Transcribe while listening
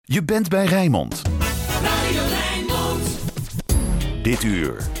Je bent bij Rijnmond. Radio Rijnmond. Dit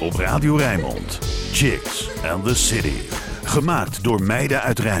uur op Radio Rijnmond. Chicks and the City. Gemaakt door meiden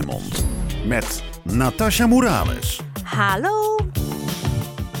uit Rijnmond. Met Natasha Morales. Hallo.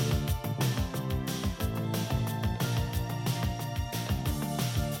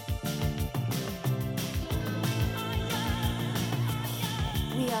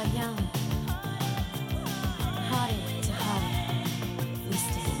 We are young, heartache to heartache, we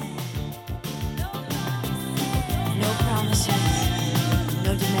stay. No promises,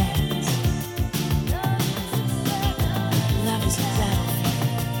 no demands. Love is a battlefield.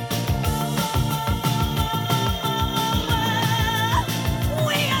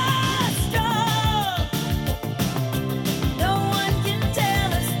 We are strong. No one can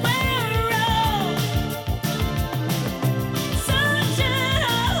tell us we're wrong. Searching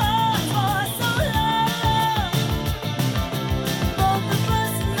our hearts for so long. Both of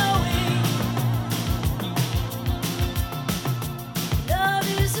us knowing love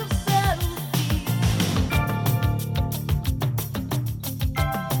is a battlefield.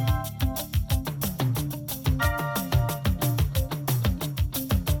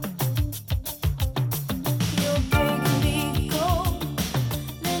 You're breaking me cold,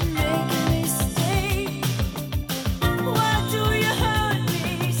 then making me stay. Why do you hurt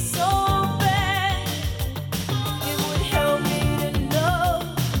me so bad? It would help me to know,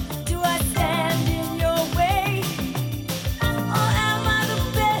 do I stand in your way? Or am I the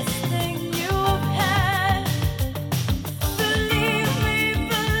best thing you've had? Believe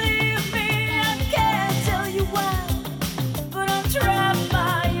me, I can't tell you why, but I'm trapped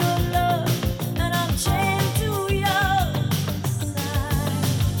by your love, and I'm chained to your side.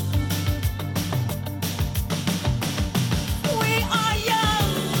 We are young,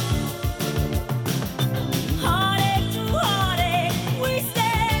 heartache to heartache, we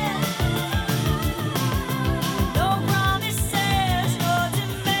stand. No promises, no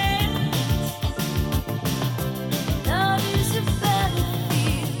demands. Love is a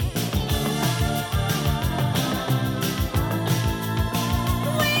battlefield.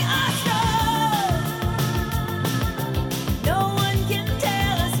 We are strong. No one can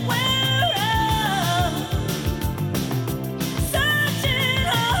tell us we're wrong. Searching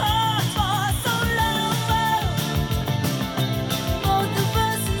our hearts for so long. Both of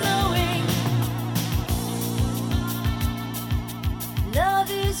us knowing love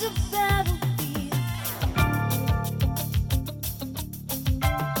is a battlefield.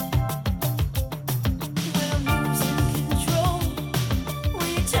 When I'm losing control, will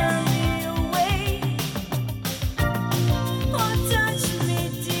you turn me away? Or touch me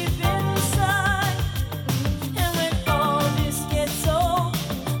deep inside? And when all this gets old,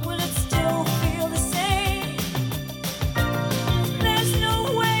 will it still feel the same? There's no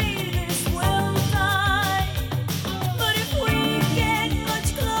way this will die. But if we get much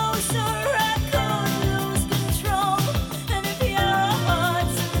closer, I could lose control. And if your heart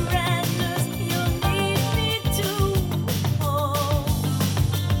surrenders, you'll need me to hold.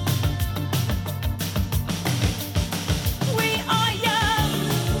 We are young,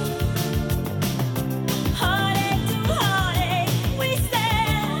 heartache to heartache, we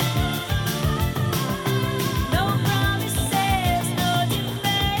stand. No promises, no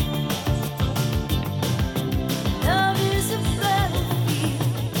demands. Love is a battlefield.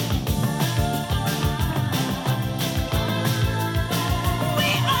 We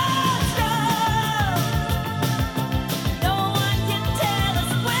are strong. No one can tell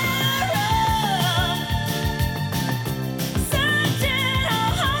us we're wrong. Searching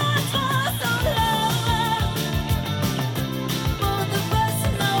our hearts for so long. Both of us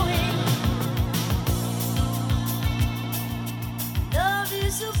knowing love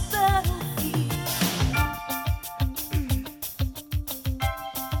is a battlefield.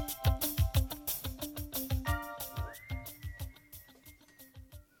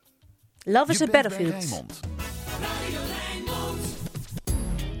 Love is Je a bent bij battlefield. Rijnmond. Radio Rijnmond.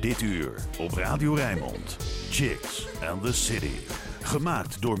 Dit uur op Radio Rijnmond. Chicks and the City.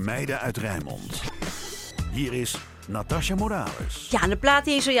 Gemaakt door meiden uit Rijnmond. Hier is Natasha Morales. Ja, en de plaat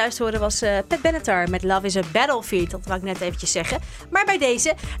die je zojuist hoorde was Pat Benatar met Love is a Battlefield. Dat wou ik net eventjes zeggen. Maar bij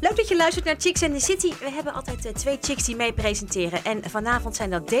deze, leuk dat je luistert naar Chicks and the City. We hebben altijd twee chicks die mee presenteren. En vanavond zijn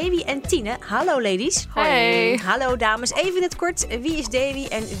dat Davy en Tine. Hallo ladies. Hey. Hallo dames. Even in het kort, wie is Davy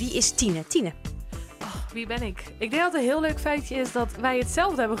en wie is Tine? Tine. Wie ben ik? Ik denk dat het een heel leuk feitje is dat wij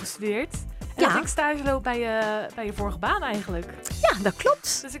hetzelfde hebben gestudeerd. En Ja. dat ik stage loop bij je vorige baan eigenlijk. Ja, dat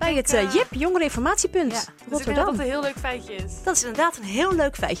klopt. Dus ik bij denk, het JIP, Jongereninformatiepunt, Dus ik denk dat Rotterdam. dat een heel leuk feitje is. Dat is inderdaad een heel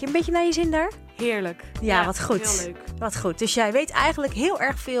leuk feitje. Een beetje naar je zin daar? Heerlijk. Ja, wat goed. Heel leuk. Wat goed. Dus jij weet eigenlijk heel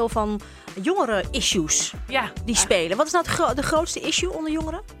erg veel van jongeren-issues Ja, die spelen. Wat is nou de grootste issue onder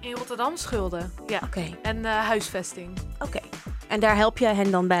jongeren? in Rotterdam schulden. Ja. Oké. En huisvesting. Oké. En daar help je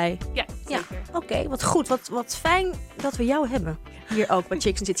hen dan bij? Ja, Ja. zeker. Oké, wat goed. Wat fijn dat we jou hebben. Hier ook bij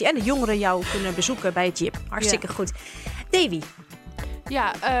Chicks and City. En de jongeren jou kunnen bezoeken bij het JIP. Hartstikke goed. Davy.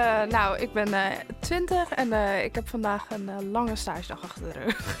 Ja, nou, ik ben 20 en ik heb vandaag een lange stagedag achter de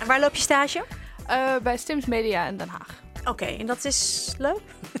rug. En waar loop je stage? Bij Stims Media in Den Haag. Oké, en dat is leuk?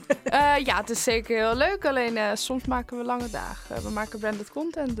 Ja, het is zeker heel leuk, alleen soms maken we lange dagen. We maken branded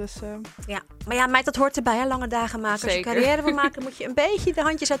content, dus Ja. Maar ja, meid, dat hoort erbij, hè? Lange dagen maken. Als je Zeker. carrière wil maken, moet je een beetje de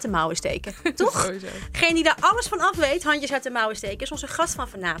handjes uit de mouwen steken. Toch? sowieso. Degene die daar alles van af weet, handjes uit de mouwen steken, is onze gast van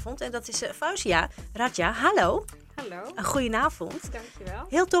vanavond. En dat is Fauzia Radja. Hallo. Hallo, Een goedenavond. dankjewel.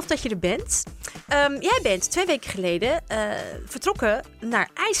 Heel tof dat je er bent. Jij bent 2 weken geleden vertrokken naar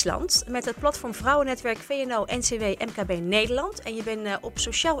IJsland met het platform Vrouwennetwerk VNO-NCW MKB Nederland. En je bent op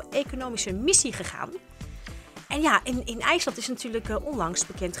sociaal-economische missie gegaan. En ja, in IJsland is natuurlijk onlangs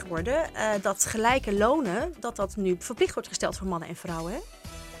bekend geworden dat gelijke lonen, dat nu verplicht wordt gesteld voor mannen en vrouwen. Hè?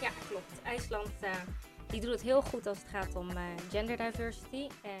 Ja, klopt. IJsland die doet het heel goed als het gaat om gender diversity.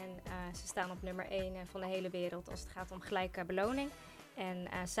 En ze staan op nummer 1 van de hele wereld als het gaat om gelijke beloning. En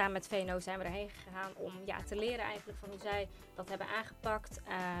samen met VNO zijn we erheen gegaan om te leren eigenlijk van hoe zij dat hebben aangepakt.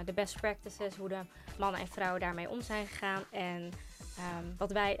 De best practices, hoe de mannen en vrouwen daarmee om zijn gegaan. En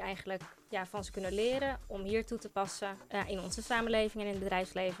wat wij eigenlijk van ze kunnen leren om hier toe te passen in onze samenleving en in het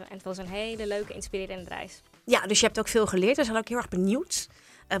bedrijfsleven. En het was een hele leuke, inspirerende reis. Ja, dus je hebt ook veel geleerd. We zijn ook heel erg benieuwd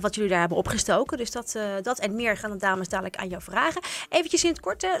wat jullie daar hebben opgestoken. Dus dat en meer gaan de dames dadelijk aan jou vragen. Eventjes in het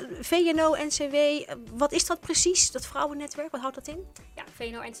kort, VNO-NCW, wat is dat precies, dat vrouwennetwerk? Wat houdt dat in? Ja,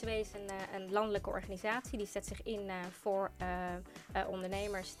 VNO-NCW is een landelijke organisatie die zet zich in voor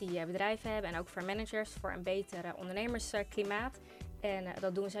ondernemers die bedrijven hebben en ook voor managers voor een beter ondernemersklimaat. En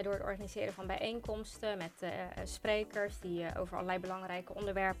dat doen zij door het organiseren van bijeenkomsten met sprekers die over allerlei belangrijke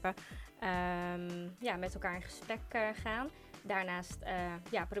onderwerpen met elkaar in gesprek gaan. Daarnaast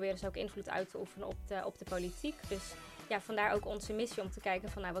proberen ze ook invloed uit te oefenen op de politiek. Dus vandaar ook onze missie om te kijken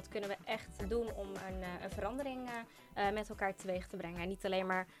van wat kunnen we echt doen om een verandering met elkaar teweeg te brengen. En niet alleen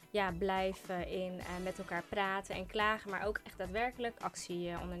maar blijven in met elkaar praten en klagen, maar ook echt daadwerkelijk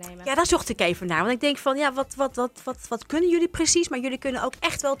actie ondernemen. Ja, daar zocht ik even naar. Want ik denk van, wat kunnen jullie precies? Maar jullie kunnen ook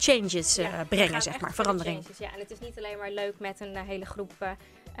echt wel changes brengen, zeg maar, verandering. Ja, en het is niet alleen maar leuk met een hele groep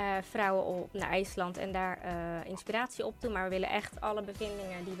vrouwen op naar IJsland en daar inspiratie op doen. Maar we willen echt alle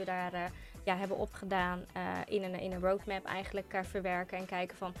bevindingen die we daar hebben opgedaan in een roadmap eigenlijk verwerken. En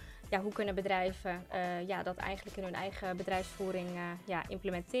kijken van hoe kunnen bedrijven dat eigenlijk in hun eigen bedrijfsvoering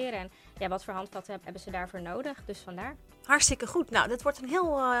implementeren. En wat voor handvatten hebben ze daarvoor nodig. Dus vandaar. Hartstikke goed. Nou, dat wordt een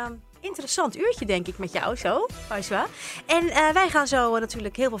heel interessant uurtje, denk ik, met jou zo, Fauzia. En wij gaan zo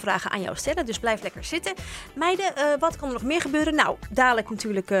natuurlijk heel veel vragen aan jou stellen, dus blijf lekker zitten. Meiden, wat kan er nog meer gebeuren? Nou, dadelijk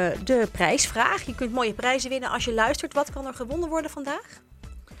natuurlijk de prijsvraag. Je kunt mooie prijzen winnen als je luistert. Wat kan er gewonnen worden vandaag?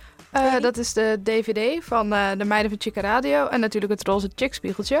 Dat is de DVD van de Meiden van Chica Radio en natuurlijk het roze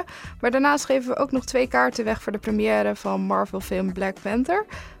chickspiegeltje. Maar daarnaast geven we ook nog 2 kaarten weg voor de première van Marvel film Black Panther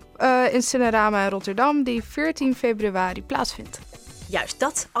in Cinerama in Rotterdam, die 14 februari plaatsvindt. Juist,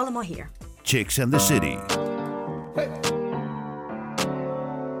 dat allemaal hier. Chicks and the City.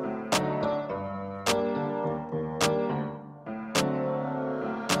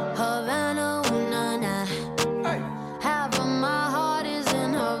 Havana, ooh, na, na. Half of my heart is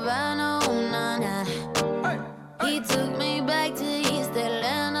in Havana, ooh, na, na. He took me back to East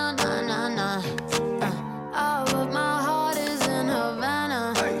Atlanta, na, na, na. All of my heart is in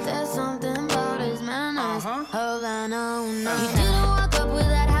Havana. There's something about his manners. Havana, ooh, na, na. He didn't walk up with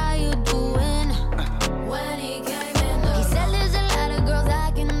that, how you doing? When he came in, he said there's a lot of girls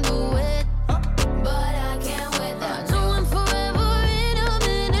I can do it, but I can't wait. I'll do one forever in a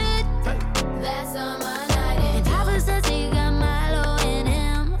minute. That's on my night. And Papa says he got Milo in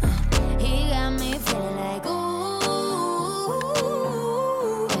him. He got me feeling like ooh.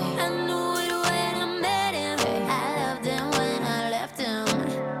 I knew it when I met him. I loved him when I left him.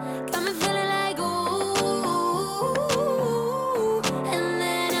 Got me feeling like ooh. And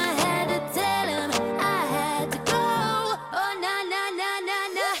then I had to tell him I had to go. Oh na na na na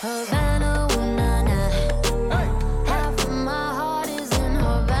na. Havana, ooh na na. Half of my heart is in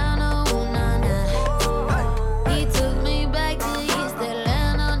Havana, ooh na na. He took me back to East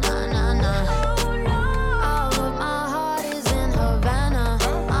Atlanta, na na na. All of my heart is in Havana.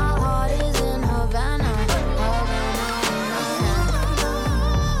 My heart is in Havana. Havana,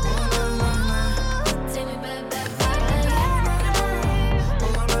 take me back, back, back.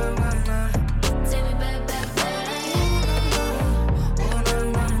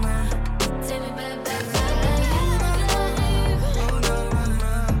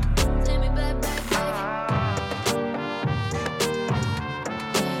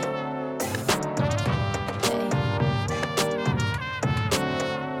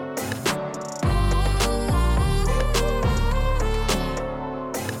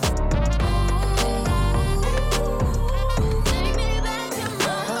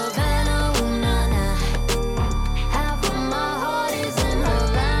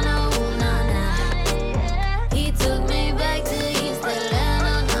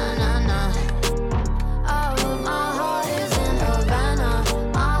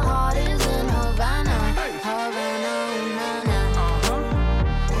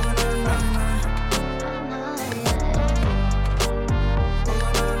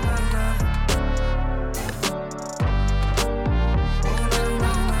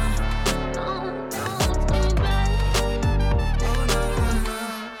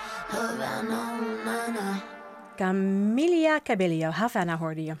 Camila Cabello, Havana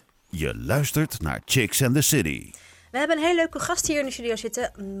hoorde je. Je luistert naar Chicks and the City. We hebben een hele leuke gast hier in de studio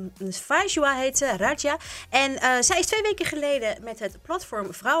zitten. Fajwa heet ze, Raja. En zij is 2 weken geleden met het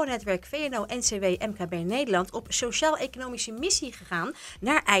platform Vrouwennetwerk VNO-NCW MKB Nederland op sociaal-economische missie gegaan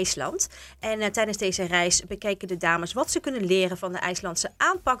naar IJsland. En tijdens deze reis bekeken de dames wat ze kunnen leren van de IJslandse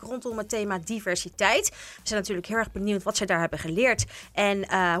aanpak rondom het thema diversiteit. We zijn natuurlijk heel erg benieuwd wat ze daar hebben geleerd en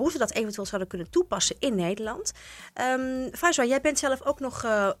hoe ze dat eventueel zouden kunnen toepassen in Nederland. Fajwa, jij bent zelf ook nog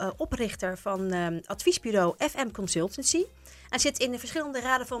oprichter van adviesbureau FM Consultancy. En zit in de verschillende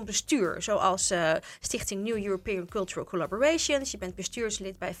raden van bestuur, zoals Stichting New European Cultural Collaborations. Je bent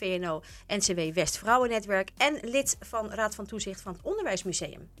bestuurslid bij VNO-NCW West Vrouwennetwerk en lid van Raad van Toezicht van het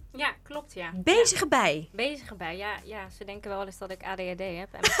Onderwijsmuseum. Ja, klopt, ja. Bezig erbij. Bezig erbij, ja. Ze denken wel eens dat ik ADHD heb.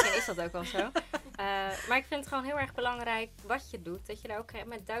 En misschien is dat ook wel zo. Maar ik vind het gewoon heel erg belangrijk wat je doet. Dat je daar ook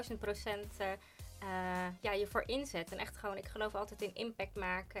met 1000% je voor inzet. En echt gewoon, ik geloof altijd in impact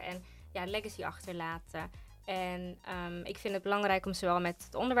maken en legacy achterlaten. En ik vind het belangrijk om zowel met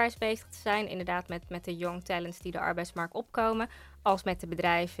het onderwijs bezig te zijn, inderdaad met de young talents die de arbeidsmarkt opkomen, als met de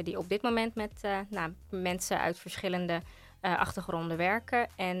bedrijven die op dit moment met mensen uit verschillende achtergronden werken.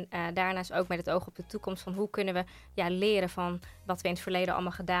 En daarnaast ook met het oog op de toekomst van hoe kunnen we leren van wat we in het verleden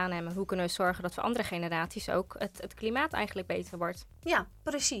allemaal gedaan hebben. Hoe kunnen we zorgen dat voor andere generaties ook het klimaat eigenlijk beter wordt. Ja,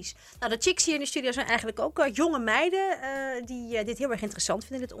 precies. Nou, de chicks hier in de studio zijn eigenlijk ook jonge meiden die dit heel erg interessant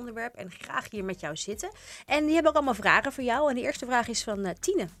vinden, dit onderwerp. En graag hier met jou zitten. En die hebben ook allemaal vragen voor jou. En de eerste vraag is van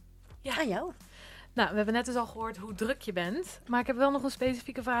Tine. Ja. Aan jou. Nou, we hebben net dus al gehoord hoe druk je bent. Maar ik heb wel nog een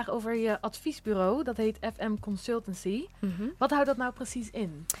specifieke vraag over je adviesbureau. Dat heet FM Consultancy. Mm-hmm. Wat houdt dat nou precies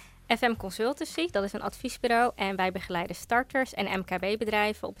in? FM Consultancy, dat is een adviesbureau en wij begeleiden starters en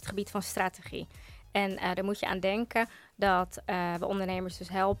MKB-bedrijven op het gebied van strategie. En daar moet je aan denken dat we ondernemers dus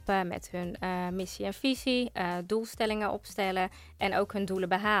helpen met hun missie en visie, doelstellingen opstellen en ook hun doelen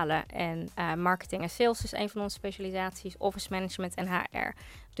behalen. En marketing en sales is een van onze specialisaties, office management en HR.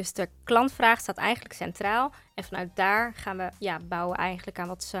 Dus de klantvraag staat eigenlijk centraal en vanuit daar gaan we bouwen eigenlijk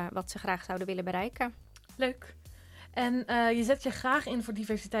aan wat ze graag zouden willen bereiken. Leuk. En je zet je graag in voor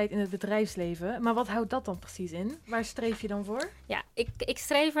diversiteit in het bedrijfsleven. Maar wat houdt dat dan precies in? Waar streef je dan voor? Ja, ik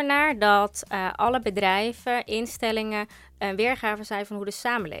streef ernaar dat alle bedrijven, instellingen een weergave zijn van hoe de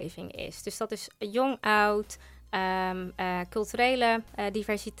samenleving is. Dus dat is jong, oud, culturele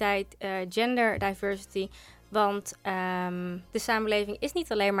diversiteit, gender diversity. Want de samenleving is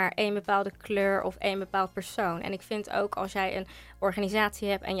niet alleen maar één bepaalde kleur of één bepaald persoon. En ik vind ook als jij een organisatie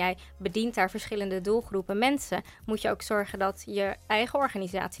hebt en jij bedient daar verschillende doelgroepen mensen, moet je ook zorgen dat je eigen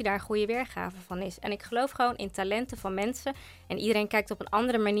organisatie daar een goede weergave van is. En ik geloof gewoon in talenten van mensen. En iedereen kijkt op een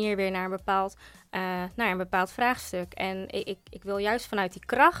andere manier weer naar een bepaald vraagstuk. En ik wil juist vanuit die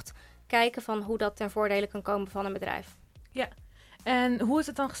kracht kijken van hoe dat ten voordele kan komen van een bedrijf. Ja. En hoe is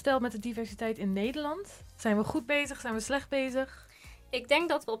het dan gesteld met de diversiteit in Nederland? Zijn we goed bezig? Zijn we slecht bezig? Ik denk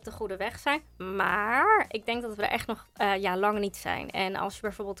dat we op de goede weg zijn, maar ik denk dat we er echt nog lang niet zijn. En als je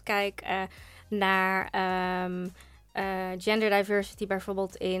bijvoorbeeld kijkt naar gender diversity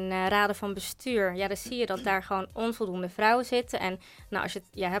bijvoorbeeld in raden van bestuur, dan zie je dat daar gewoon onvoldoende vrouwen zitten. En nou, als je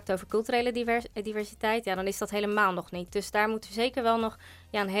het hebt over culturele diversiteit, dan is dat helemaal nog niet. Dus daar moeten we zeker wel nog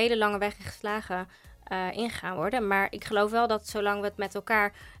een hele lange weg in geslagen ingaan worden. Maar ik geloof wel dat zolang we het met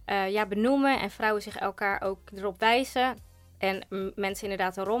elkaar benoemen en vrouwen zich elkaar ook erop wijzen en mensen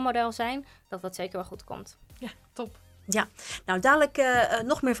inderdaad een rolmodel zijn, dat dat zeker wel goed komt. Ja, top. Ja, nou dadelijk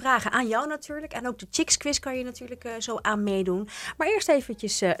nog meer vragen aan jou natuurlijk. En ook de Chicks Quiz kan je natuurlijk zo aan meedoen. Maar eerst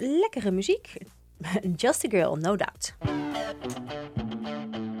eventjes lekkere muziek. Just a Girl, No Doubt.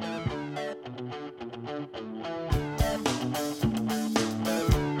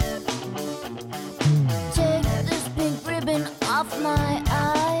 Take this pink ribbon off my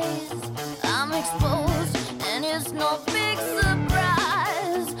eyes. I'm exposed and it's no big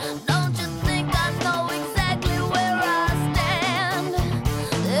surprise. Don't you think I know exactly where I stand?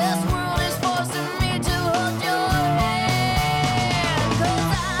 This world is forcing me to hold your hand.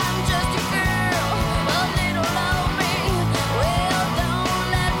 'Cause I'm just a girl, a little lonely. Well, don't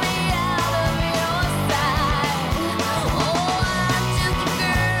let me out of your sight. Oh, I'm just a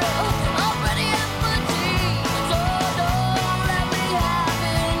girl, already empty. So don't let me out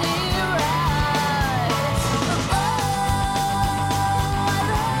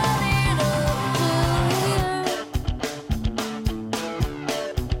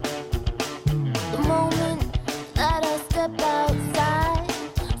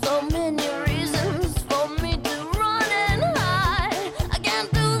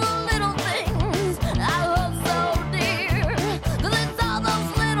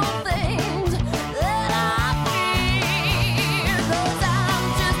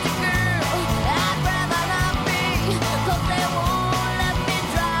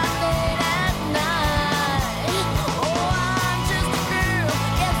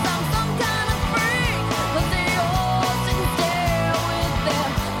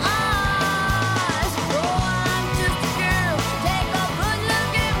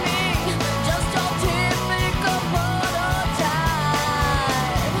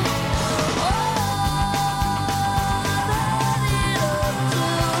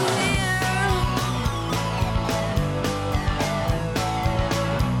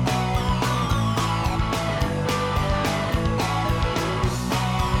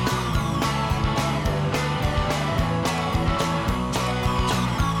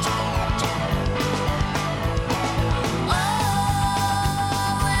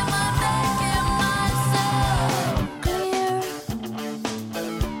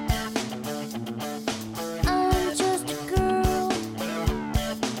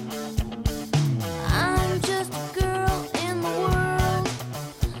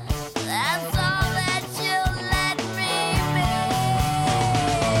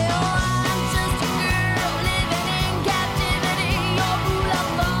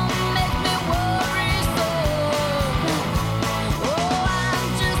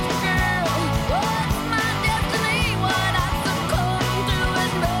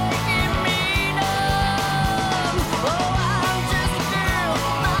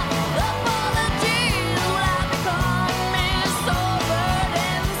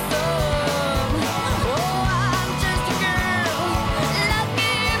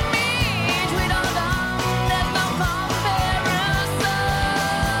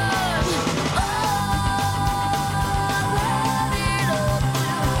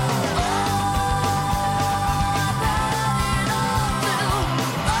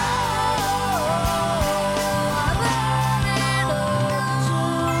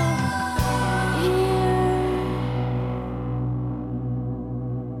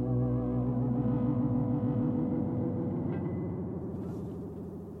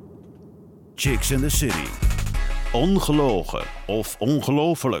Chicks in the City. Ongelogen of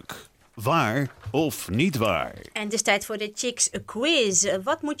ongelooflijk. Waar of niet waar. En het is tijd voor de Chicks Quiz.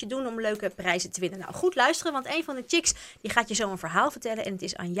 Wat moet je doen om leuke prijzen te winnen? Nou, goed luisteren, want een van de chicks die gaat je zo een verhaal vertellen. En het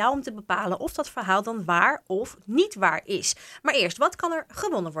is aan jou om te bepalen of dat verhaal dan waar of niet waar is. Maar eerst, wat kan er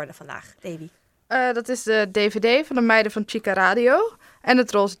gewonnen worden vandaag, Davy? Dat is de DVD van de meiden van Chica Radio. En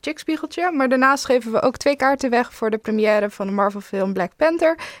het roze chickspiegeltje. Maar daarnaast geven we ook 2 kaarten weg voor de première van de Marvel film Black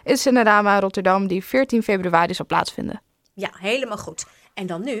Panther in Cinerama Rotterdam, die 14 februari zal plaatsvinden. Ja, helemaal goed. En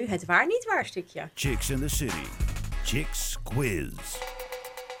dan nu het waar-niet-waar stukje. Chicks in the City. Chicks Quiz.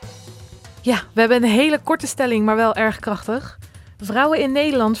 Ja, we hebben een hele korte stelling, maar wel erg krachtig. Vrouwen in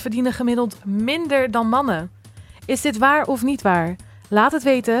Nederland verdienen gemiddeld minder dan mannen. Is dit waar of niet waar? Laat het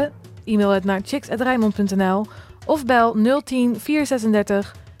weten. E-mail het naar chicks@rijnmond.nl of bel 010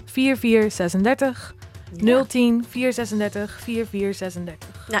 436 4436. 010 436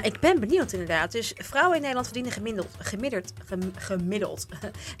 4436. Nou, ik ben benieuwd inderdaad. Dus vrouwen in Nederland verdienen gemiddeld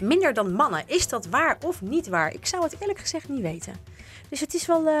minder dan mannen. Is dat waar of niet waar? Ik zou het eerlijk gezegd niet weten. Dus het is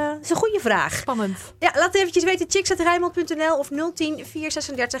wel het is een goede vraag. Spannend. Ja, laat het eventjes weten. chicks@rijnmond.nl of 010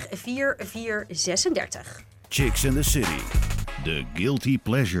 436 4436. Chicks in the City. De Guilty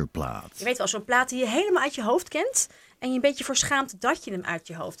Pleasure plaat. Je weet wel, zo'n plaat die je helemaal uit je hoofd kent. En je een beetje verschaamt dat je hem uit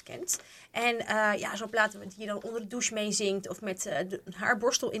je hoofd kent. En zo'n plaat die je dan onder de douche meezingt of met haar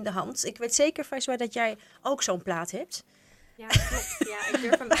borstel in de hand. Ik weet zeker, Faiswa, dat jij ook zo'n plaat hebt. Ja, klopt. Ja, ik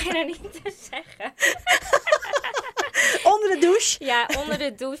durf hem bijna niet te zeggen. Onder de douche? Ja, onder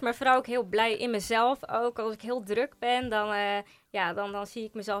de douche, maar vooral ook heel blij in mezelf. Ook als ik heel druk ben, dan zie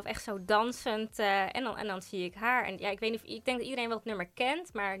ik mezelf echt zo dansend. En dan zie ik haar. En ja, ik weet niet, ik denk dat iedereen wel het nummer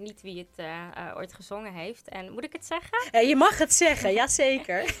kent, maar niet wie het ooit gezongen heeft. En moet ik het zeggen? Ja, je mag het zeggen,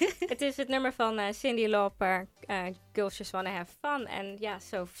 jazeker. Het is het nummer van Cyndi Lauper, Girls Just Wanna Have Fun. En ja,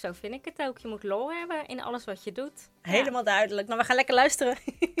 zo vind ik het ook. Je moet lol hebben in alles wat je doet. Helemaal duidelijk. Nou, we gaan lekker luisteren.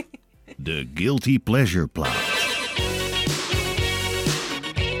 De Guilty Pleasure plaat.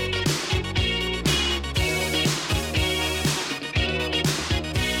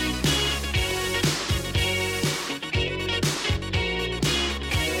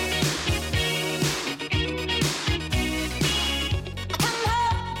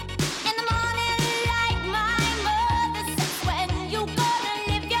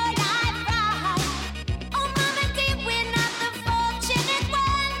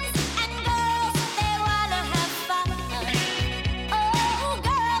 Have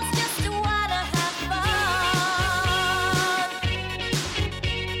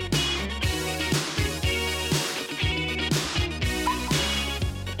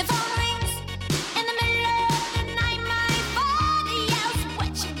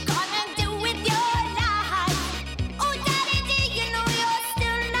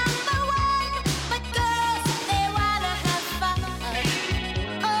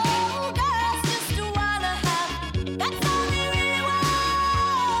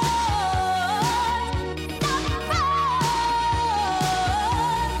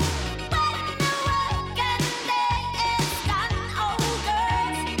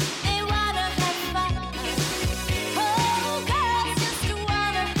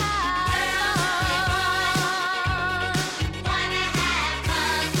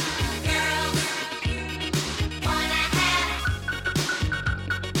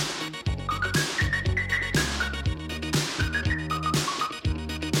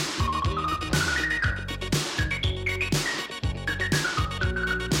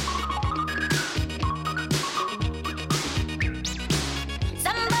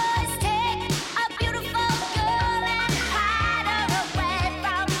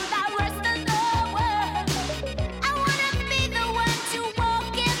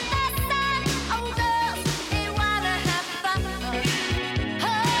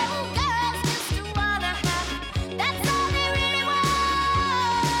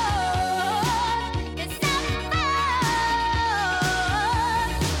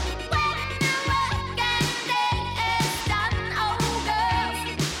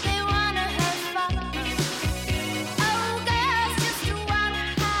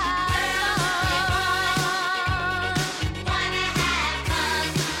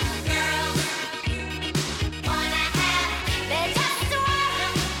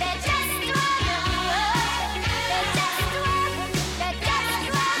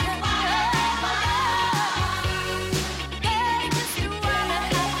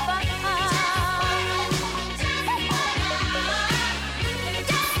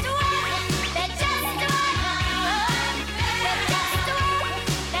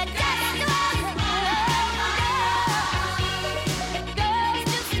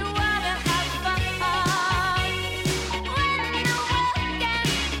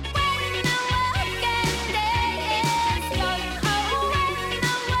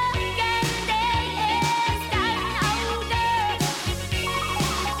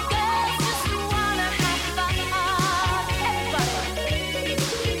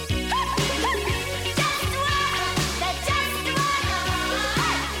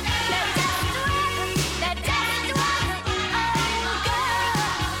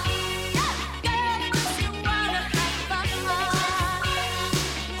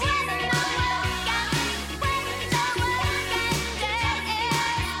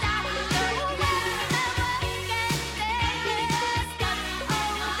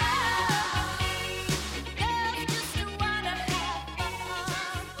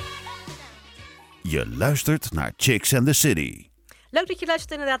Je luistert naar Chicks and the City. Leuk dat je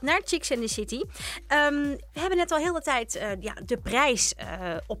luistert inderdaad naar Chicks and the City. We hebben net al heel de tijd de prijs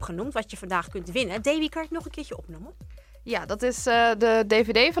opgenoemd wat je vandaag kunt winnen. Davy, kan je het nog een keertje opnoemen? Ja, dat is de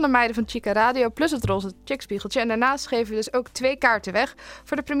DVD van de meiden van Chica Radio plus het roze chickspiegeltje. En daarnaast geven we dus ook 2 kaarten weg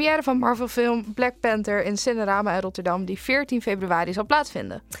voor de première van Marvel-film Black Panther in Cinerama in Rotterdam, die 14 februari zal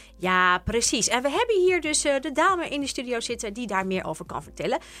plaatsvinden. Ja, precies. En we hebben hier dus de dame in de studio zitten die daar meer over kan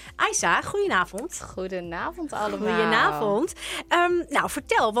vertellen. Aisa, goedenavond. Goedenavond allemaal. Goedenavond. Nou,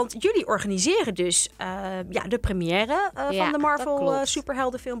 vertel, want jullie organiseren dus de première van de dat Marvel klopt.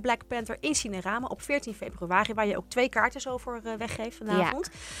 superheldenfilm Black Panther in Cinerama op 14 februari, waar je ook 2 kaarten zo voor weggeeft vanavond.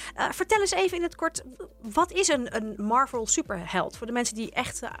 Vertel eens even in het kort, wat is een Marvel superheld? Voor de mensen die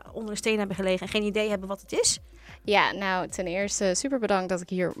echt onder een steen hebben gelegen en geen idee hebben wat het is. Ja, nou ten eerste super bedankt dat ik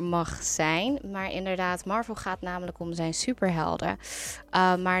hier mag zijn. Maar inderdaad, Marvel gaat namelijk om zijn superhelden.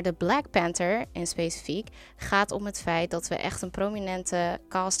 Maar de Black Panther in specifiek gaat om het feit dat we echt een prominente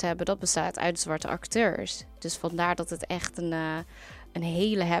cast hebben. Dat bestaat uit zwarte acteurs. Dus vandaar dat het echt een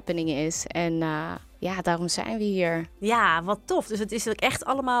hele happening is. En daarom zijn we hier. Ja, wat tof. Dus het is ook echt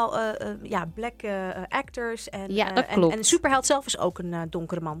allemaal black actors. En, Ja, dat klopt. En de superheld zelf is ook een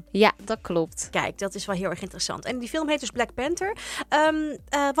donkere man. Ja, dat klopt. Kijk, dat is wel heel erg interessant. En die film heet dus Black Panther.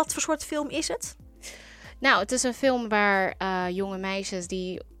 Wat voor soort film is het? Nou, het is een film waar jonge meisjes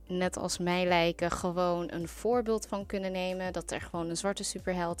die net als mij lijken gewoon een voorbeeld van kunnen nemen. Dat er gewoon een zwarte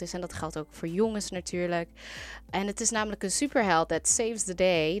superheld is. En dat geldt ook voor jongens natuurlijk. En het is namelijk een superheld that saves the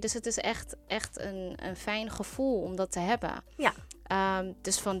day. Dus het is echt een fijn gevoel om dat te hebben. Ja.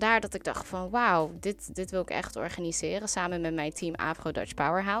 Dus vandaar dat ik dacht van wauw, dit wil ik echt organiseren. Samen met mijn team Afro-Dutch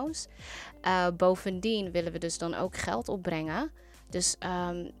Powerhouse. Bovendien willen we dus dan ook geld opbrengen. Dus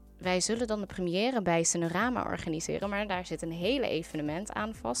wij zullen dan de première bij Cinerama organiseren. Maar daar zit een hele evenement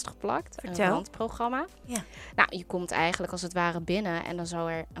aan vastgeplakt. Vertel. Een randprogramma. Ja. Nou, je komt eigenlijk als het ware binnen. En dan zal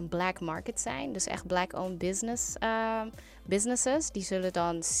er een black market zijn. Dus echt black-owned businesses. Die zullen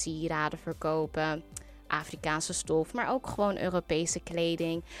dan sieraden verkopen. Afrikaanse stof. Maar ook gewoon Europese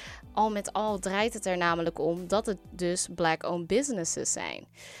kleding. Al met al draait het er namelijk om dat het dus black-owned businesses zijn.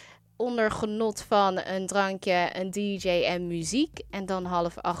 Onder genot van een drankje, een DJ en muziek. En dan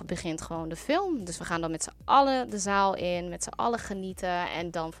 7:30 begint gewoon de film. Dus we gaan dan met z'n allen de zaal in, met z'n allen genieten.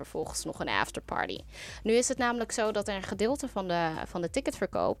 En dan vervolgens nog een afterparty. Nu is het namelijk zo dat er een gedeelte van de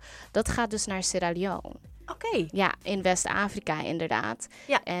ticketverkoop, dat gaat dus naar Sierra Leone. Oké. Ja, in West-Afrika inderdaad.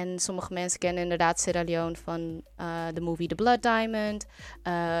 Ja. En sommige mensen kennen inderdaad Sierra Leone van de movie The Blood Diamond.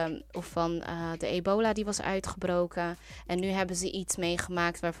 Of van de ebola die was uitgebroken. En nu hebben ze iets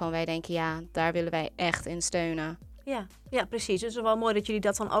meegemaakt waarvan wij denken, ja, daar willen wij echt in steunen. Ja, precies. Dus het is wel mooi dat jullie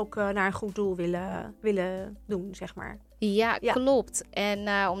dat dan ook naar een goed doel willen doen, zeg maar. Ja, Ja. klopt.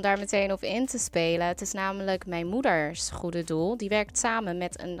 En om daar meteen op in te spelen, het is namelijk mijn moeders goede doel. Die werkt samen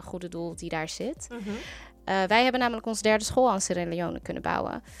met een goede doel die daar zit. Wij hebben namelijk ons 3e school aan Sierra Leone kunnen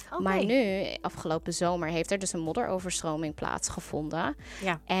bouwen. Oké. Maar nu, afgelopen zomer, heeft er dus een modderoverstroming plaatsgevonden.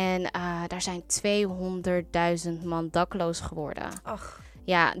 Ja. En daar zijn 200.000 man dakloos geworden. Ach.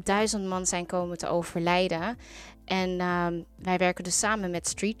 Ja, 1000 man zijn komen te overlijden. En wij werken dus samen met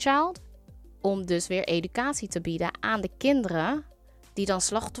Street Child om dus weer educatie te bieden aan de kinderen die dan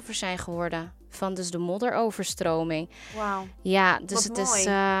slachtoffer zijn geworden van dus de modderoverstroming. Wauw. Ja, dus Wat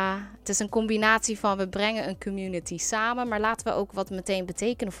het is een combinatie van we brengen een community samen, maar laten we ook wat meteen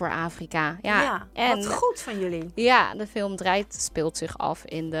betekenen voor Afrika. Ja, Wat goed van jullie. Ja, de film speelt zich af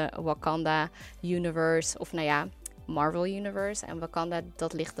in de Wakanda Universe, of nou ja, Marvel Universe. En Wakanda,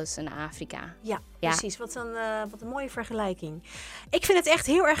 dat ligt dus in Afrika. Ja, Ja. precies. Wat een mooie vergelijking. Ik vind het echt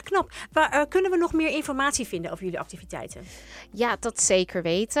heel erg knap. Kunnen we nog meer informatie vinden over jullie activiteiten? Ja, dat zeker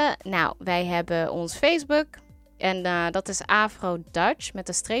weten. Nou, wij hebben ons Facebook. En dat is Afro-Dutch met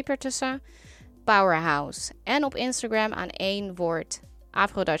een streep ertussen. Powerhouse. En op Instagram aan 1 woord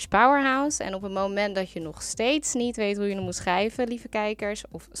Afro-Dutch Powerhouse. En op het moment dat je nog steeds niet weet hoe je hem moet schrijven, lieve kijkers,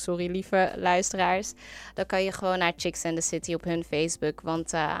 of sorry, lieve luisteraars, dan kan je gewoon naar Chicks and the City op hun Facebook, want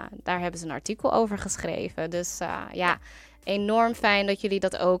daar hebben ze een artikel over geschreven. Dus ja, enorm fijn dat jullie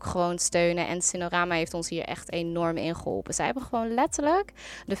dat ook gewoon steunen. En Cinerama heeft ons hier echt enorm in geholpen. Zij hebben gewoon letterlijk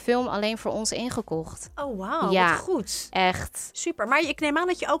de film alleen voor ons ingekocht. Oh, wauw. Ja. Wat goed. Echt. Super. Maar ik neem aan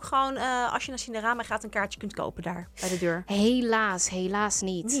dat je ook gewoon, als je naar Cinerama gaat, een kaartje kunt kopen daar bij de deur. Helaas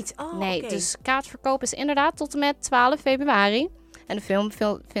niet. Niet? Oh, nee, oké. dus kaartverkoop is inderdaad tot en met 12 februari. En de film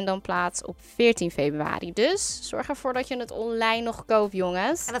vindt dan plaats op 14 februari. Dus zorg ervoor dat je het online nog koopt,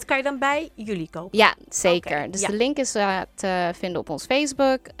 jongens. En dat kan je dan bij jullie kopen? Ja, zeker. Oké, Dus ja. de link is te vinden op ons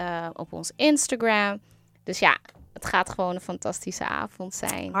Facebook, op ons Instagram. Dus ja, het gaat gewoon een fantastische avond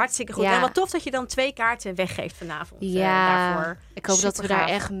zijn. Hartstikke goed. Ja. En wat tof dat je dan 2 kaarten weggeeft vanavond Ja, daarvoor. ik hoop dat we daar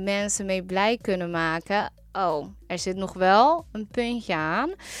Supergaaf. echt mensen mee blij kunnen maken. Oh, er zit nog wel een puntje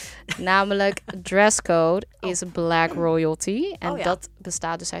aan. Namelijk, dresscode is Black Royalty. En Oh ja. dat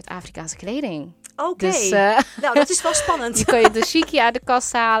bestaat dus uit Afrikaanse kleding. Oké, Dus nou dat is wel spannend. je kan je de chique uit de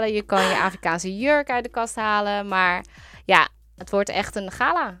kast halen. Je kan je Afrikaanse jurk uit de kast halen. Maar ja, het wordt echt een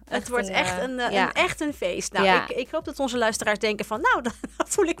gala. Het wordt echt ja. een feest. Nou, Ja. ik hoop dat onze luisteraars denken van... nou, dan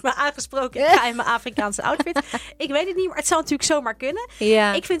voel ik me aangesproken. Ik ga in mijn Afrikaanse outfit. Ik weet het niet, maar het zou natuurlijk zomaar kunnen. Ja.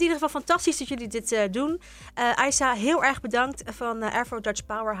 Ik vind het in ieder geval fantastisch dat jullie dit doen. Aisa, heel erg bedankt van Afro Dutch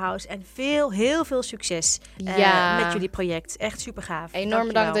Powerhouse. En heel veel succes Ja. met jullie project. Echt super gaaf. Enorm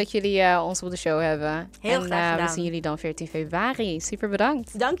bedankt dat jullie ons op de show hebben. Heel en graag gedaan. we zien jullie dan 14 februari. Super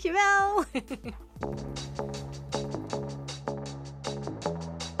bedankt. Dankjewel.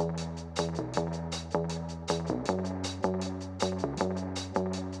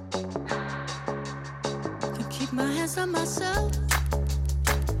 To keep my hands on myself.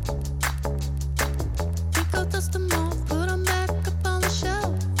 Pick out dust them off, put them back up on the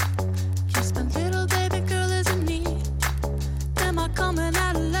shelf. Guess my little baby girl is in need. Am I coming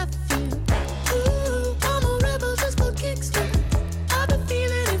out of left field? Ooh, I'm a rebel just for kicks now. I've been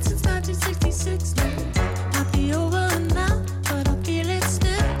feeling it since 1966 now. Might be over now, but I feel it still.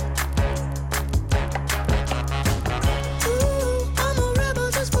 Ooh, I'm a rebel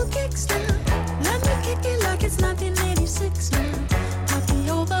just for kicks now. Let me kick it like it's 1986 now. Might be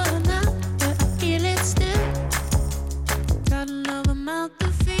over now, but I feel it still. Got another mouth to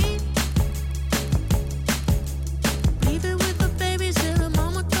feed. Leaving with the babies till the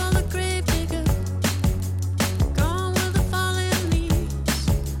mama call a grave digger. Gone with the falling leaves.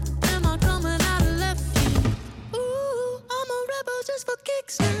 Am I coming out of left field? Ooh, I'm a rebel just for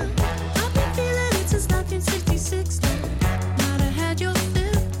kicks now. I've been feeling it since 1966 now. Might have had your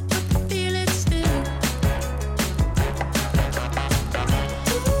fill, but I feel it still.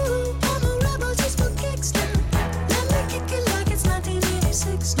 Ooh, I'm a rebel just for kicks now. Let me kick it like it's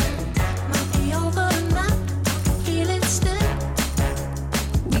 1986 now. Might be over now, I feel it still.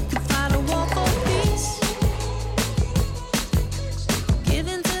 We could fight a war for peace. Give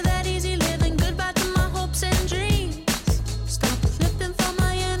in to that easy living, goodbye to my hopes and dreams. Stop flipping for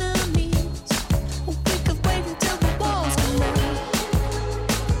my enemies. We could wait until the walls come down.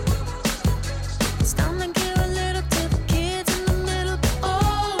 It's time to give a little to the kids in the middle.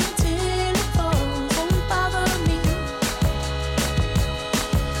 Oh, until it falls, won't bother me.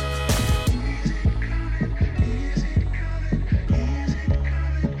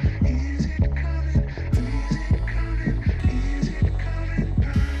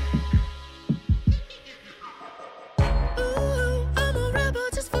 Ooh, I'm a rebel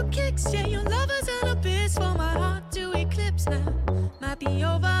just for kicks. Yeah, your lovers and a bitch for my heart to eclipse now. Might be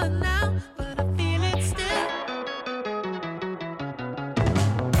over now, but I feel it still.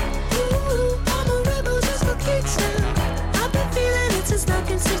 Ooh, I'm a rebel just for kicks now. I've been feeling it since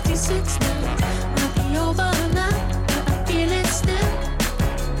 1966 now. Might be over now, but I feel it still.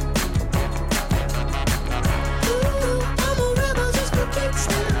 Ooh, I'm a rebel just for kicks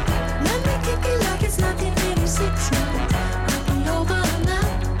now. Let me kick it like it's 1986 now. Might be over now,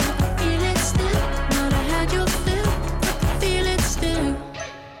 but I feel it still. Might have had your fill, but I feel it still.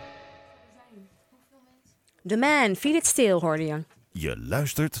 The Man, Feel It Still, hoorde je. Je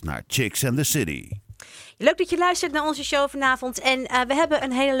luistert naar Chicks and the City. Leuk dat je luistert naar onze show vanavond. En we hebben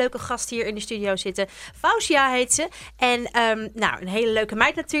een hele leuke gast hier in de studio zitten. Fausia heet ze. En nou, een hele leuke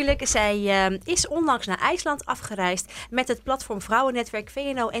meid natuurlijk. Zij is onlangs naar IJsland afgereisd met het platform Vrouwennetwerk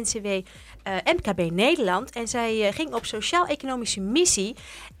VNO-NCW MKB Nederland. En zij ging op sociaal-economische missie.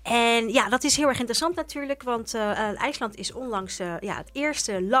 En ja, dat is heel erg interessant natuurlijk. Want IJsland is onlangs het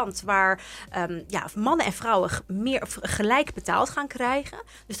eerste land waar mannen en vrouwen meer gelijk betaald gaan krijgen.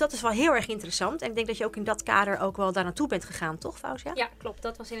 Dus dat is wel heel erg interessant. En ik denk dat je ook in dat kader ook wel daar naartoe bent gegaan, toch, Fausia? Ja, klopt.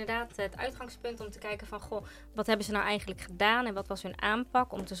 Dat was inderdaad het uitgangspunt om te kijken van, goh, wat hebben ze nou eigenlijk gedaan en wat was hun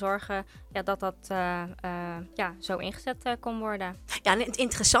aanpak om te zorgen dat dat zo ingezet kon worden. Ja, en het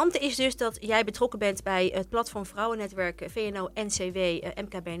interessante is dus dat jij betrokken bent bij het platform Vrouwennetwerk VNO-NCW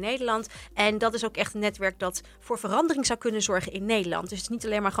MKB Nederland. En dat is ook echt een netwerk dat voor verandering zou kunnen zorgen in Nederland. Dus het is niet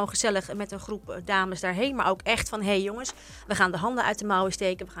alleen maar gewoon gezellig met een groep dames daarheen, maar ook echt van, hey jongens, we gaan de handen uit de mouwen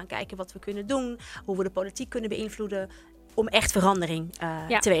steken. We gaan kijken wat we kunnen doen, hoe we de politiek kunnen beïnvloeden om echt verandering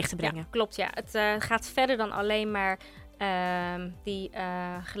teweeg te brengen. Ja, klopt, ja. Het gaat verder dan alleen maar die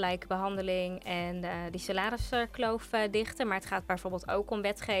gelijke behandeling en die salariskloof dichten. Maar het gaat bijvoorbeeld ook om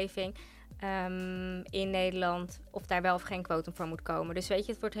wetgeving in Nederland, of daar wel of geen quotum voor moet komen. Dus weet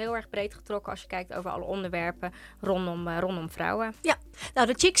je, het wordt heel erg breed getrokken als je kijkt over alle onderwerpen rondom vrouwen. Nou,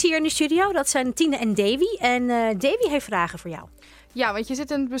 de chicks hier in de studio, dat zijn Tine en Davy. En Davy heeft vragen voor jou. Ja, want je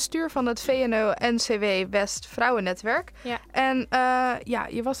zit in het bestuur van het VNO-NCW West Vrouwennetwerk. Ja. En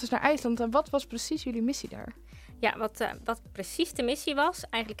je was dus naar IJsland. En wat was precies jullie missie daar? Ja, wat precies de missie was,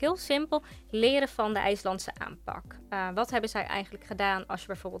 eigenlijk heel simpel, leren van de IJslandse aanpak. Wat hebben zij eigenlijk gedaan als je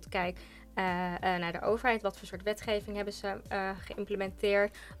bijvoorbeeld kijkt naar de overheid? Wat voor soort wetgeving hebben ze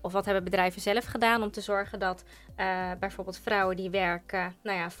geïmplementeerd? Of wat hebben bedrijven zelf gedaan om te zorgen dat bijvoorbeeld vrouwen die werken,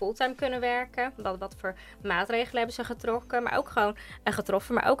 fulltime kunnen werken? Wat voor maatregelen hebben ze getroffen? Maar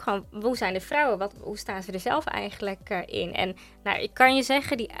ook gewoon, hoe zijn de vrouwen? Hoe staan ze er zelf eigenlijk in? En ik kan je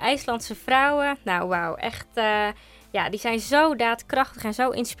zeggen, die IJslandse vrouwen, echt... die zijn zo daadkrachtig en zo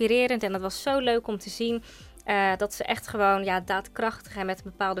inspirerend. En dat was zo leuk om te zien dat ze echt gewoon daadkrachtig en met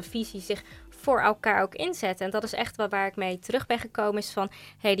een bepaalde visie zich voor elkaar ook inzetten. En dat is echt wel waar ik mee terug ben gekomen, is van,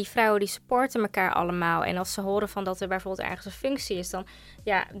 die vrouwen die supporten elkaar allemaal. En als ze horen van dat er bijvoorbeeld ergens een functie is, dan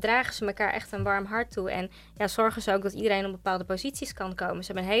dragen ze elkaar echt een warm hart toe. En zorgen ze ook dat iedereen op bepaalde posities kan komen.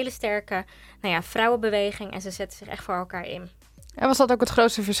 Ze hebben een hele sterke vrouwenbeweging en ze zetten zich echt voor elkaar in. En was dat ook het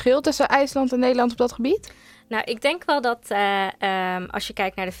grootste verschil tussen IJsland en Nederland op dat gebied? Nou, ik denk wel dat als je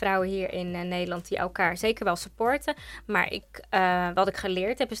kijkt naar de vrouwen hier in Nederland, die elkaar zeker wel supporten. Maar wat ik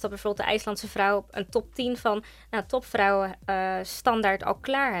geleerd heb, is dat bijvoorbeeld de IJslandse vrouwen een top 10 van topvrouwen standaard al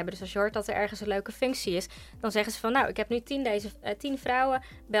klaar hebben. Dus als je hoort dat er ergens een leuke functie is, dan zeggen ze van, ik heb nu 10 vrouwen,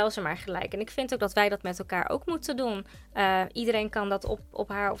 bel ze maar gelijk. En ik vind ook dat wij dat met elkaar ook moeten doen. Iedereen kan dat op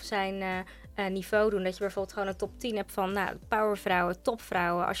haar of zijn niveau doen. Dat je bijvoorbeeld gewoon een top 10 hebt van powervrouwen,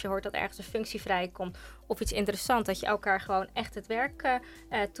 topvrouwen. Als je hoort dat ergens een functie vrijkomt of iets interessants, dat je elkaar gewoon echt het werk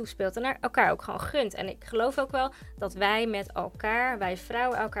toespeelt en elkaar ook gewoon gunt. En ik geloof ook wel dat wij met elkaar, wij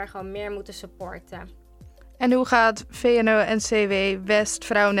vrouwen, elkaar gewoon meer moeten supporten. En hoe gaat VNO-NCW West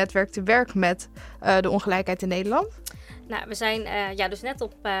Vrouwennetwerk te werk met de ongelijkheid in Nederland? Nou, we zijn dus net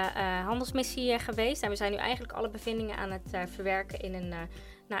op handelsmissie geweest. En we zijn nu eigenlijk alle bevindingen aan het verwerken in een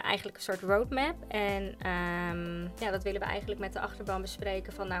eigenlijk een soort roadmap. En dat willen we eigenlijk met de achterban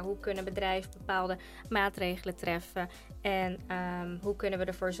bespreken van hoe kunnen bedrijven bepaalde maatregelen treffen. En hoe kunnen we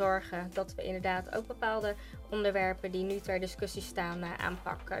ervoor zorgen dat we inderdaad ook bepaalde onderwerpen die nu ter discussie staan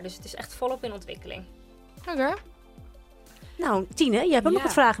aanpakken. Dus het is echt volop in ontwikkeling. Oké. Nou, Tine, je hebt ook nog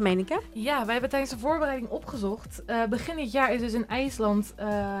wat vragen, meen ik, hè? Ja, wij hebben tijdens de voorbereiding opgezocht. Begin dit jaar is dus in IJsland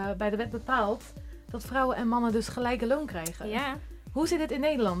bij de wet bepaald dat vrouwen en mannen dus gelijke loon krijgen. Ja. Hoe zit het in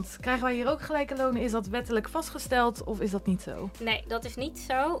Nederland? Krijgen wij hier ook gelijke lonen? Is dat wettelijk vastgesteld of is dat niet zo? Nee, dat is niet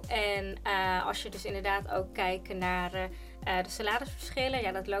zo. En als je dus inderdaad ook kijkt naar de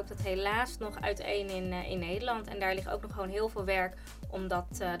salarisverschillen, dat loopt het helaas nog uiteen in Nederland. En daar ligt ook nog gewoon heel veel werk om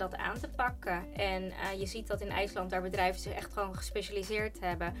dat aan te pakken. En je ziet dat in IJsland daar bedrijven zich echt gewoon gespecialiseerd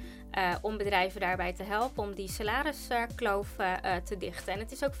hebben om bedrijven daarbij te helpen om die salariskloof te dichten. En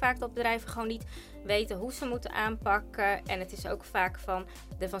het is ook vaak dat bedrijven gewoon niet weten hoe ze moeten aanpakken. En het is ook vaak van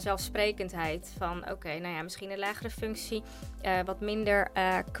de vanzelfsprekendheid van misschien een lagere functie, wat minder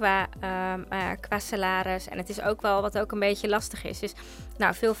qua salaris. En het is ook wel wat ook een beetje lastig is.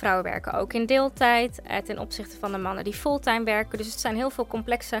 Veel vrouwen werken ook in deeltijd ten opzichte van de mannen die fulltime werken. Dus het zijn heel veel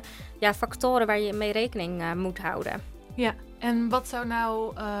complexe factoren waar je mee rekening moet houden. Ja, en wat zou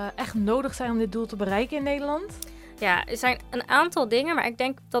nou echt nodig zijn om dit doel te bereiken in Nederland? Ja, er zijn een aantal dingen, maar ik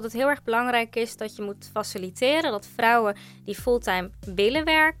denk dat het heel erg belangrijk is dat je moet faciliteren dat vrouwen die fulltime willen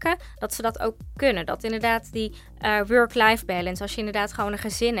werken, dat ze dat ook kunnen. Dat inderdaad die work-life balance, als je inderdaad gewoon een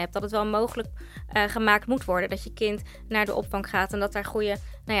gezin hebt, dat het wel mogelijk gemaakt moet worden. Dat je kind naar de opvang gaat en dat daar goede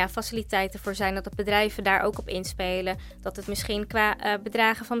faciliteiten voor zijn. Dat de bedrijven daar ook op inspelen. Dat het misschien qua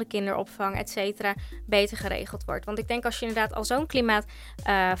bedragen van de kinderopvang, et cetera, beter geregeld wordt. Want ik denk als je inderdaad al zo'n klimaat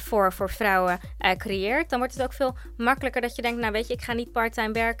voor vrouwen creëert, dan wordt het ook veel makkelijker dat je denkt, ik ga niet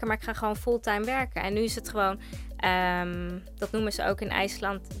parttime werken, maar ik ga gewoon fulltime werken. En nu is het gewoon, dat noemen ze ook in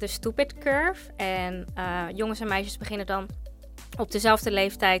IJsland de stupid curve. En jongens en meisjes beginnen dan op dezelfde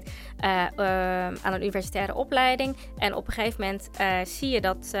leeftijd aan een universitaire opleiding. En op een gegeven moment zie je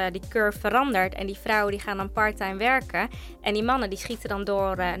dat die curve verandert. En die vrouwen die gaan dan parttime werken. En die mannen die schieten dan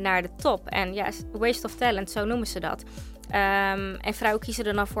door naar de top. En waste of talent, zo noemen ze dat. En vrouwen kiezen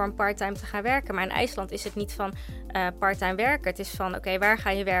er dan voor om parttime te gaan werken. Maar in IJsland is het niet van parttime werken. Het is van, waar ga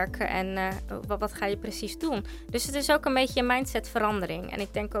je werken en wat ga je precies doen? Dus het is ook een beetje een mindsetverandering. En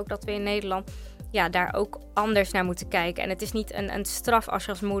ik denk ook dat we in Nederland daar ook anders naar moeten kijken. En het is niet een straf als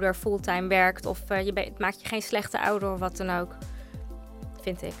je als moeder fulltime werkt. Of het maakt je geen slechte ouder of wat dan ook.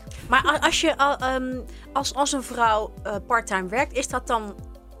 Vind ik. Maar als je als een vrouw parttime werkt, is dat dan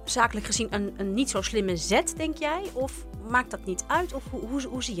zakelijk gezien een niet zo slimme zet, denk jij? Of maakt dat niet uit? Of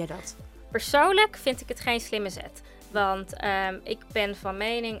hoe zie je dat? Persoonlijk vind ik het geen slimme zet. Want ik ben van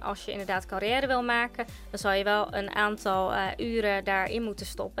mening, als je inderdaad carrière wil maken, dan zal je wel een aantal uren daarin moeten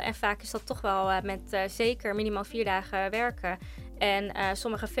stoppen. En vaak is dat toch wel met zeker minimaal 4 dagen werken. En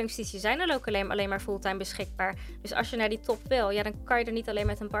sommige functies die zijn dan ook alleen maar fulltime beschikbaar. Dus als je naar die top wil, ja, dan kan je er niet alleen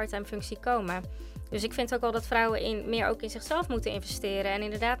met een parttime functie komen. Dus ik vind ook wel dat vrouwen meer ook in zichzelf moeten investeren. En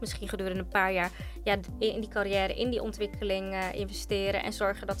inderdaad misschien gedurende een paar jaar in die carrière, in die ontwikkeling investeren. En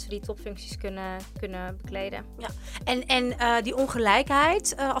zorgen dat ze die topfuncties kunnen bekleden. Ja. En die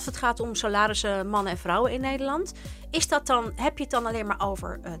ongelijkheid, als het gaat om salarissen mannen en vrouwen in Nederland. Heb je het dan alleen maar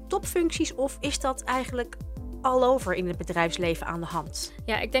over topfuncties? Of is dat eigenlijk al over in het bedrijfsleven aan de hand?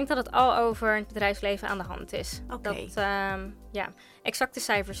 Ja, ik denk dat het al over het bedrijfsleven aan de hand is. Oké. Exacte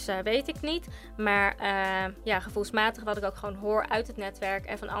cijfers weet ik niet. Maar gevoelsmatig, wat ik ook gewoon hoor uit het netwerk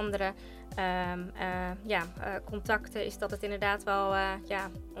en van andere contacten, is dat het inderdaad wel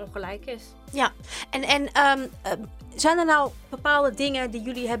ongelijk is. Ja, en zijn er nou bepaalde dingen die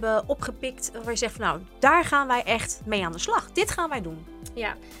jullie hebben opgepikt waar je zegt van nou, daar gaan wij echt mee aan de slag. Dit gaan wij doen.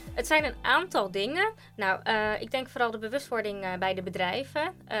 Ja, het zijn een aantal dingen. Nou, ik denk vooral de bewustwording bij de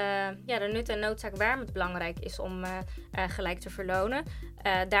bedrijven. De nut en noodzaak waarom het belangrijk is om gelijk te verlonen.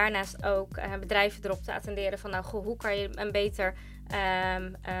 Daarnaast ook bedrijven erop te attenderen van nou, hoe kan je een beter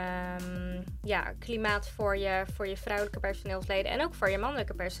klimaat voor je vrouwelijke personeelsleden en ook voor je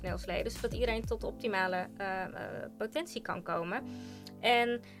mannelijke personeelsleden, zodat iedereen tot de optimale potentie kan komen.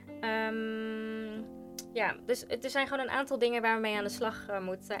 En dus er zijn gewoon een aantal dingen waar we mee aan de slag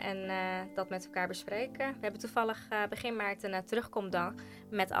moeten en dat met elkaar bespreken. We hebben toevallig begin maart een terugkomdag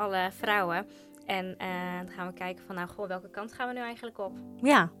met alle vrouwen. En dan gaan we kijken van, welke kant gaan we nu eigenlijk op?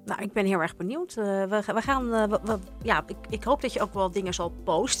 Ja, nou, ik ben heel erg benieuwd. Ik hoop dat je ook wel dingen zal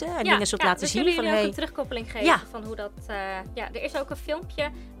posten en dingen zult laten zien. Dus jullie ook een terugkoppeling geven van hoe dat... er is ook een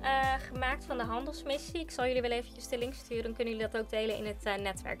filmpje gemaakt van de handelsmissie. Ik zal jullie wel eventjes de link sturen. Dan kunnen jullie dat ook delen in het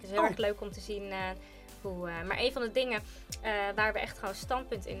netwerk. Het is heel erg leuk om te zien maar een van de dingen waar we echt gewoon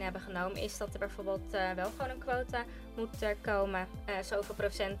standpunt in hebben genomen, is dat er bijvoorbeeld wel gewoon een quota moet komen. Zoveel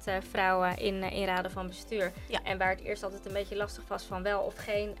procent vrouwen in raden van bestuur. Ja. En waar het eerst altijd een beetje lastig was van wel of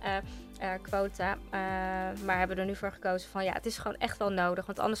geen quota. Maar hebben we er nu voor gekozen van het is gewoon echt wel nodig.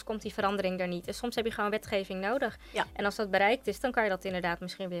 Want anders komt die verandering er niet. En soms heb je gewoon wetgeving nodig. Ja. En als dat bereikt is, dan kan je dat inderdaad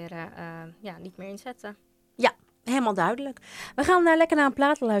misschien weer niet meer inzetten. Ja. Helemaal duidelijk. We gaan lekker naar een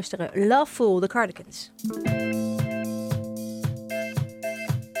plaat luisteren. Loveful, The Cardigans. Man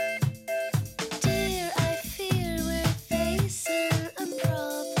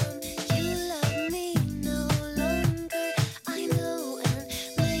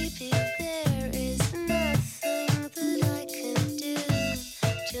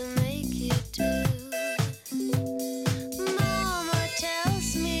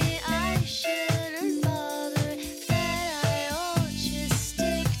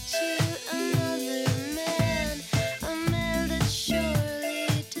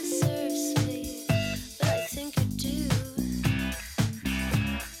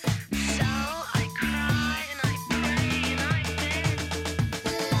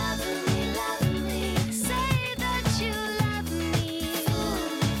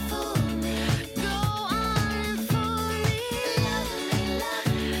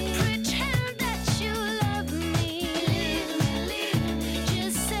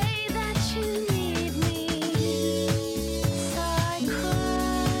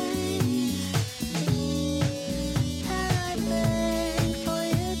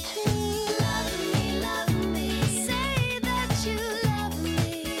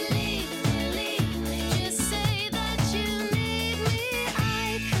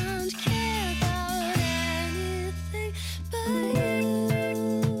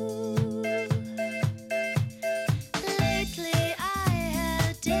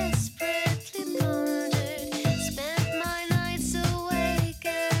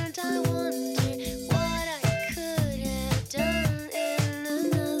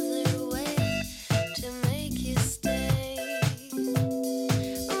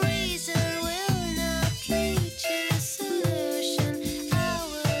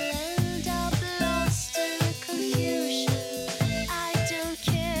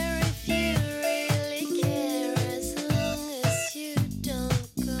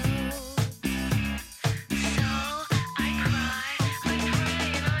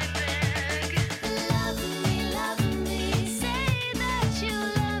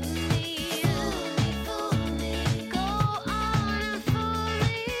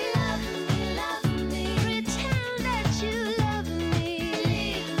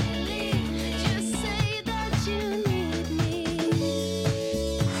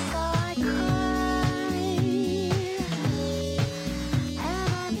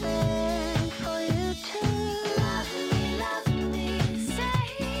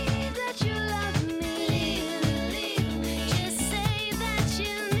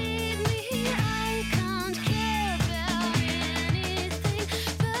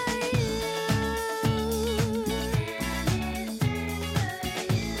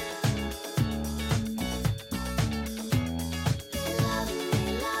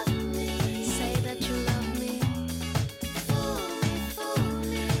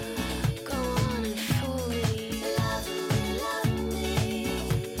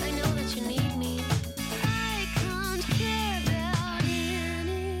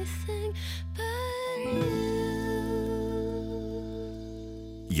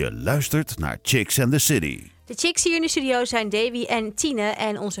Je luistert naar Chicks and the City. De chicks hier in de studio zijn Davy en Tine.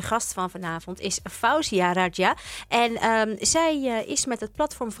 En onze gast van vanavond is Fauzia Radja. En zij is met het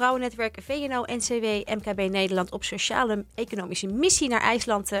platform Vrouwennetwerk VNO-NCW MKB Nederland op sociaal-economische missie naar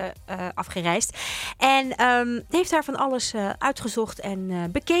IJsland afgereisd. En heeft daar van alles uitgezocht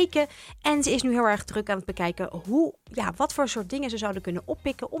en bekeken. En ze is nu heel erg druk aan het bekijken wat voor soort dingen ze zouden kunnen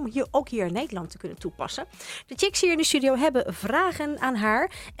oppikken om hier in Nederland te kunnen toepassen. De chicks hier in de studio hebben vragen aan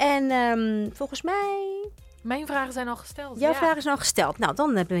haar. En volgens mij... Mijn vragen zijn al gesteld. Jouw vragen zijn al gesteld. Nou,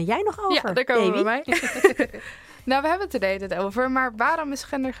 dan ben jij nog over. Ja, daar komen we Davy. bij mij. Nou, we hebben het er de hele tijd over. Maar waarom is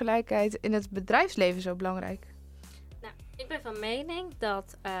gendergelijkheid in het bedrijfsleven zo belangrijk? Nou, ik ben van mening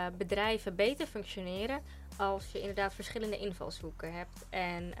dat bedrijven beter functioneren als je inderdaad verschillende invalshoeken hebt.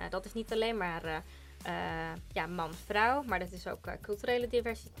 En dat is niet alleen maar man-vrouw, maar dat is ook culturele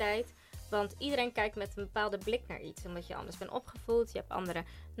diversiteit. Want iedereen kijkt met een bepaalde blik naar iets. Omdat je anders bent opgevoed. Je hebt andere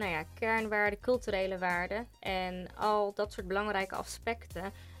kernwaarden, culturele waarden. En al dat soort belangrijke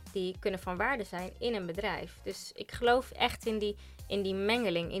aspecten die kunnen van waarde zijn in een bedrijf. Dus ik geloof echt in die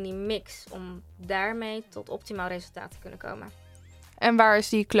mengeling, in die mix. Om daarmee tot optimaal resultaat te kunnen komen. En waar is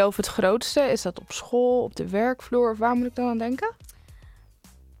die kloof het grootste? Is dat op school, op de werkvloer? Of waar moet ik dan aan denken?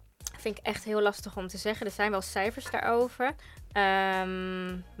 Vind ik echt heel lastig om te zeggen. Er zijn wel cijfers daarover.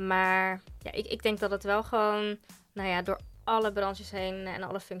 Maar ja, ik denk dat het wel gewoon door alle branches heen en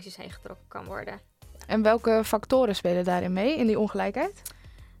alle functies heen getrokken kan worden. En welke factoren spelen daarin mee, in die ongelijkheid?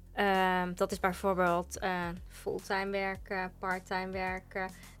 Dat is bijvoorbeeld fulltime werken, parttime werken,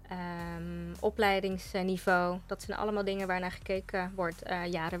 opleidingsniveau. Dat zijn allemaal dingen waar naar gekeken wordt.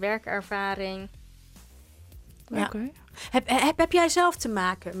 Jaren werkervaring. Ja. Oké. Heb jij zelf te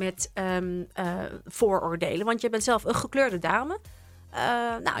maken met vooroordelen? Want je bent zelf een gekleurde dame.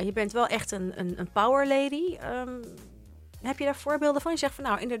 Je bent wel echt een power lady. Heb je daar voorbeelden van? Je zegt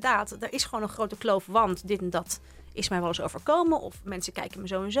van inderdaad, er is gewoon een grote kloof, want dit en dat is mij wel eens overkomen. Of mensen kijken me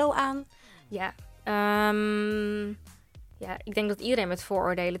zo en zo aan. Ja, ik denk dat iedereen met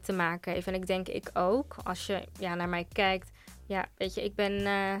vooroordelen te maken heeft. En ik denk ik ook, als je naar mij kijkt. Ja, weet je, ik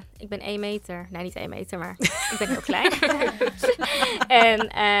ben 1 meter. Nee, niet 1 meter, maar ik ben heel klein. En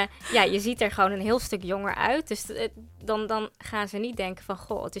je ziet er gewoon een heel stuk jonger uit. Dus dan gaan ze niet denken van,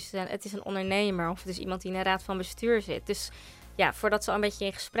 goh, het is een ondernemer. Of het is iemand die in een raad van bestuur zit. Dus ja, voordat ze al een beetje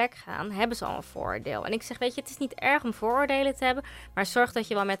in gesprek gaan, hebben ze al een vooroordeel. En ik zeg, weet je, het is niet erg om vooroordelen te hebben. Maar zorg dat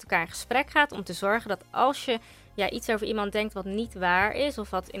je wel met elkaar in gesprek gaat. Om te zorgen dat als je iets over iemand denkt wat niet waar is. Of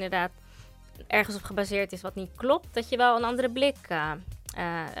wat inderdaad ergens op gebaseerd is wat niet klopt, dat je wel een andere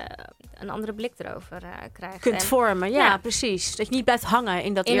blik erover krijgt. Kunt vormen, ja, precies. Dat je niet blijft hangen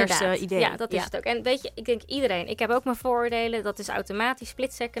in dat eerste idee. Ja, dat is het ook. En weet je, ik denk iedereen. Ik heb ook mijn vooroordelen. Dat is automatisch,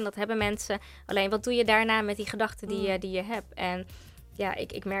 split second, dat hebben mensen. Alleen, wat doe je daarna met die gedachten die je hebt? En ja,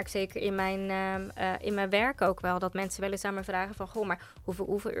 ik merk zeker in mijn werk ook wel dat mensen wel eens aan me vragen van, goh, maar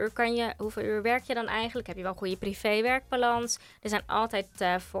hoeveel uur werk je dan eigenlijk? Heb je wel een goede privé-werkbalans? Er zijn altijd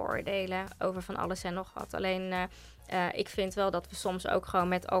vooroordelen over van alles en nog wat. Alleen, ik vind wel dat we soms ook gewoon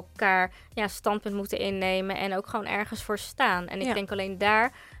met elkaar standpunt moeten innemen en ook gewoon ergens voor staan. En ik denk alleen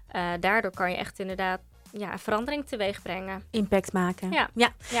daardoor kan je echt inderdaad verandering teweeg brengen. Impact maken.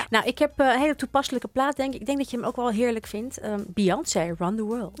 Ja. Nou, ik heb een hele toepasselijke plaat, denk ik. Ik denk dat je hem ook wel heerlijk vindt. Beyoncé, Run the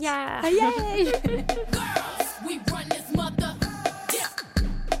World. Ja. Yay! Girls, we run this mother. Yeah.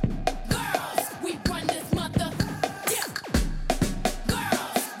 Girls, we run this mother. Yeah.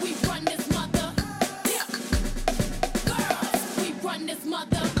 Girls, we run this mother. Yeah. Girls, we run this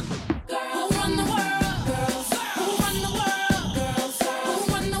mother. Who run the world? Girls. Who run the world? Girls. Who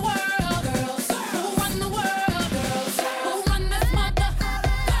run the world? Girls. Who run the world? Girls. Who run this mother?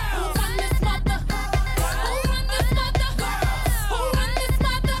 Who run this mother? Who run this mother? Who run this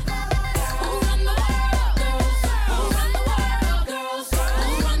mother? Who run the world?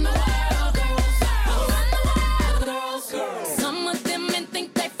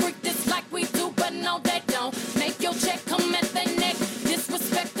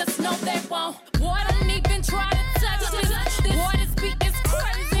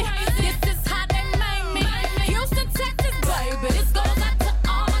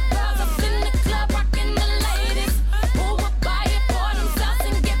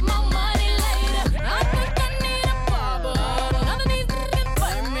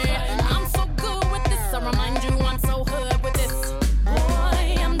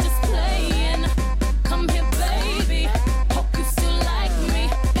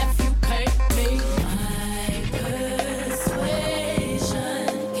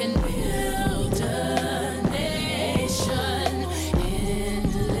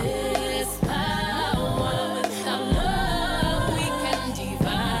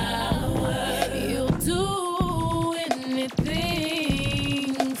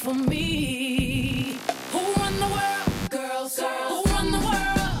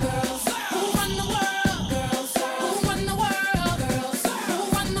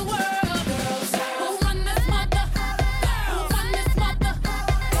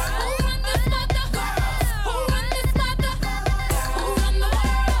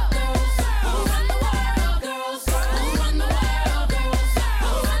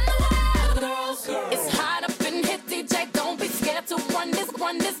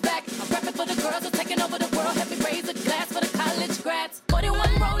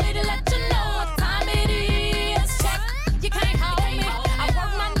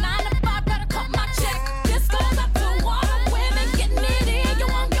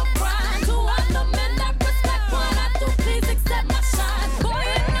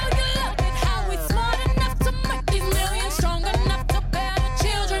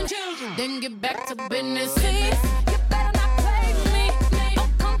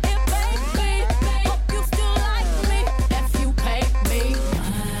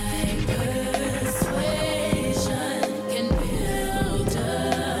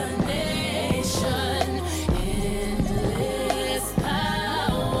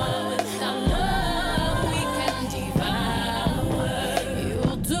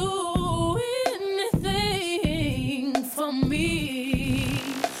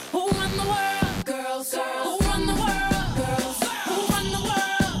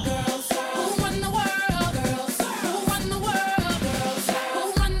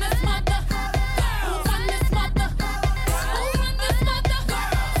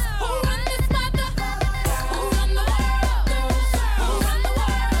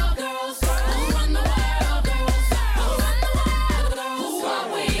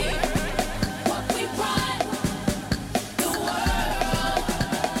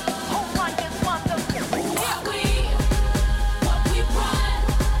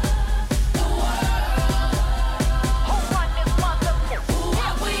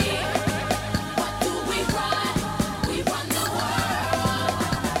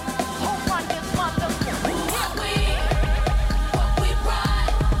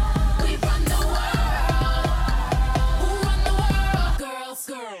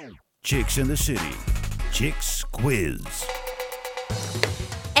 Chicks in the City. Chicks Quiz.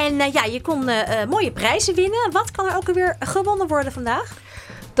 En je kon mooie prijzen winnen. Wat kan er ook alweer gewonnen worden vandaag?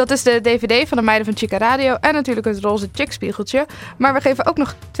 Dat is de DVD van de Meiden van Chica Radio en natuurlijk het roze Chick-spiegeltje. Maar we geven ook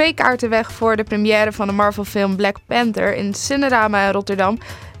nog 2 kaarten weg voor de première van de Marvel-film Black Panther in Cinerama in Rotterdam,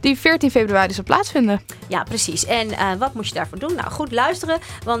 die 14 februari zal plaatsvinden. Ja, precies. En wat moet je daarvoor doen? Nou, goed luisteren.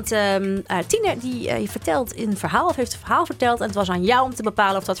 Want Tine die vertelt een verhaal, of heeft een verhaal verteld. En het was aan jou om te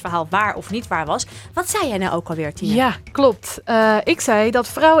bepalen of dat verhaal waar of niet waar was. Wat zei jij nou ook alweer, Tine? Ja, klopt. Ik zei dat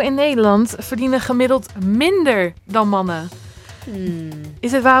vrouwen in Nederland verdienen gemiddeld minder dan mannen.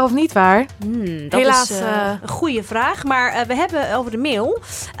 Is het waar of niet waar? Dat Helaas, is een goede vraag. Maar we hebben over de mail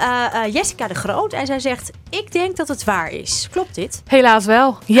Jessica de Groot. En zij zegt, ik denk dat het waar is. Klopt dit? Helaas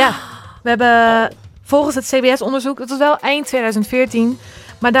wel, ja. We hebben volgens het CBS-onderzoek, het was wel eind 2014...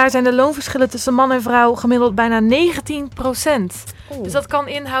 maar daar zijn de loonverschillen tussen man en vrouw gemiddeld bijna 19%. Dus dat kan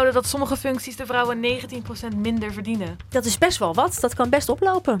inhouden dat sommige functies de vrouwen 19% minder verdienen. Dat is best wel wat. Dat kan best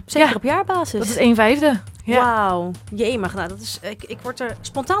oplopen. Zeker Ja. op jaarbasis. Dat is 1/5. Ja. Wauw. Jemig. Nou, ik word er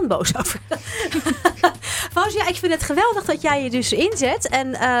spontaan boos over. Fauzia, ik vind het geweldig dat jij je dus inzet.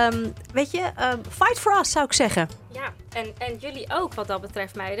 En weet je, fight for us zou ik zeggen. Ja, en jullie ook wat dat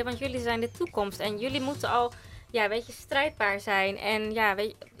betreft, meiden. Want jullie zijn de toekomst. En jullie moeten al, strijdbaar zijn. En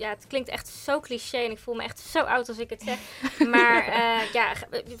het klinkt echt zo cliché. En ik voel me echt zo oud als ik het zeg. Maar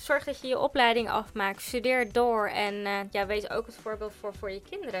zorg dat je je opleiding afmaakt. Studeer door. En wees ook het voorbeeld voor je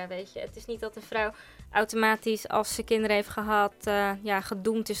kinderen, weet je. Het is niet dat een vrouw automatisch, als ze kinderen heeft gehad,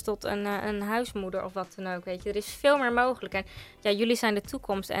 gedoemd is tot een huismoeder of wat dan ook, weet je. Er is veel meer mogelijk. En jullie zijn de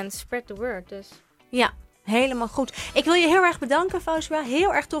toekomst. En spread the word, dus. Ja, helemaal goed. Ik wil je heel erg bedanken, Fauzia.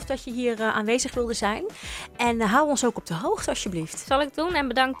 Heel erg tof dat je hier aanwezig wilde zijn. En hou ons ook op de hoogte, alsjeblieft. Zal ik doen. En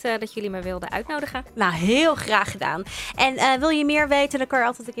bedankt dat jullie me wilden uitnodigen. Nou, heel graag gedaan. En wil je meer weten, dan kan je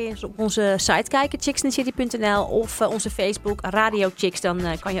altijd een keer eens op onze site kijken, chicksinthecity.nl, of onze Facebook, Radio Chicks.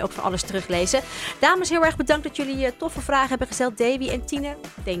 Dan kan je ook van alles teruglezen. Dames, heel erg bedankt dat jullie toffe vragen hebben gesteld. Davy en Tine,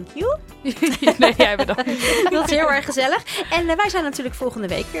 thank you. Nee, jij bedankt. Dat is heel erg gezellig. En wij zijn natuurlijk volgende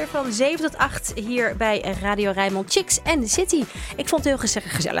week weer van 7 tot 8 hier bij Radio Rijnmond, Chicks and the City. Ik vond het heel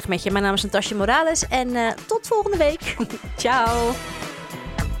gezellig met je. Mijn naam is Natasja Morales en tot volgende week. Ciao.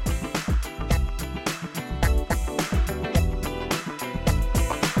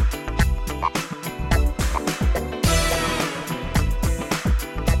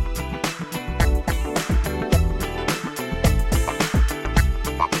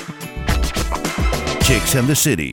 Chicks and the City.